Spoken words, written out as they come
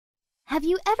Have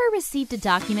you ever received a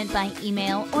document by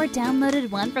email or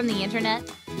downloaded one from the internet,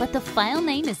 but the file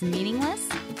name is meaningless?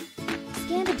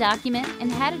 Scanned a document and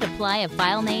had it apply a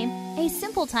file name, a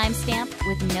simple timestamp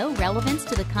with no relevance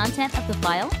to the content of the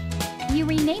file? You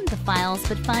renamed the files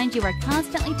but find you are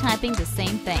constantly typing the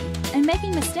same thing and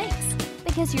making mistakes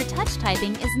because your touch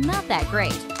typing is not that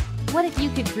great. What if you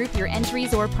could group your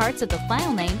entries or parts of the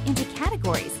file name into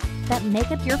categories that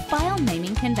make up your file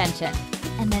naming convention,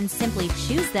 and then simply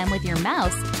choose them with your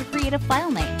mouse to create a file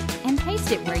name and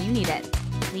paste it where you need it?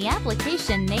 The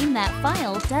application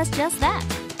NameThatFile does just that.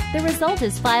 The result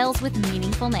is files with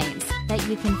meaningful names that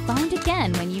you can find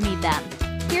again when you need them.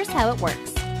 Here's how it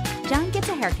works. John gets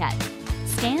a haircut,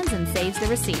 scans and saves the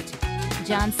receipt.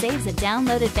 John saves a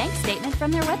downloaded bank statement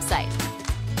from their website.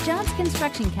 John's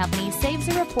construction company saves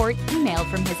a report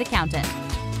emailed from his accountant.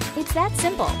 It's that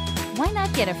simple. Why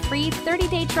not get a free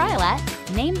 30-day trial at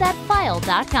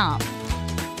NameThatFile.com?